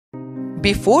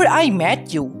Before I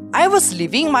met you, I was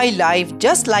living my life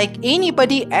just like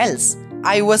anybody else.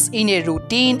 I was in a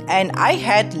routine and I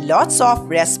had lots of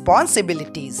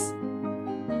responsibilities.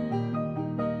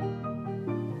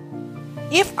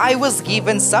 If I was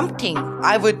given something,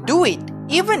 I would do it,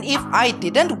 even if I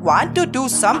didn't want to do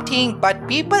something but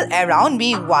people around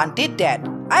me wanted that.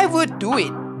 I would do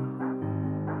it.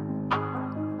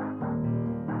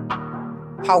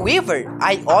 However,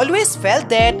 I always felt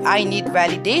that I need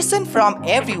validation from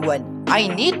everyone. I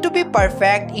need to be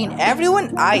perfect in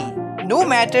everyone's eye, no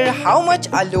matter how much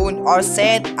alone or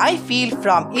sad I feel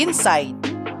from inside.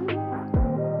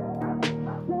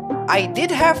 I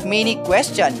did have many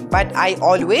questions, but I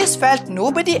always felt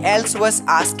nobody else was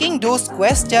asking those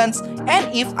questions,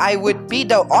 and if I would be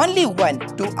the only one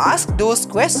to ask those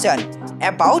questions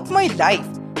about my life,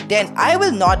 then I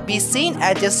will not be seen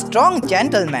as a strong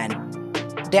gentleman.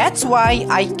 That's why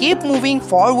I keep moving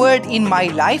forward in my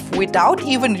life without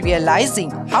even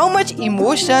realizing how much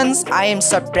emotions I am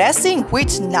suppressing,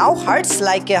 which now hurts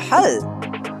like a hell.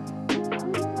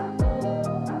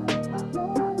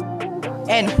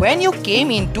 And when you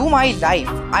came into my life,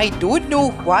 I don't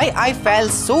know why I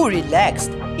felt so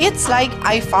relaxed. It's like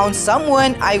I found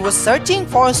someone I was searching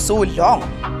for so long.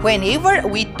 Whenever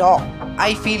we talk,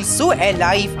 I feel so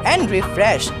alive and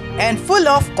refreshed and full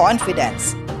of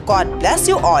confidence. God bless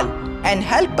you all and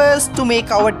help us to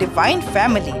make our divine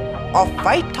family of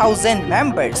 5,000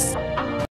 members.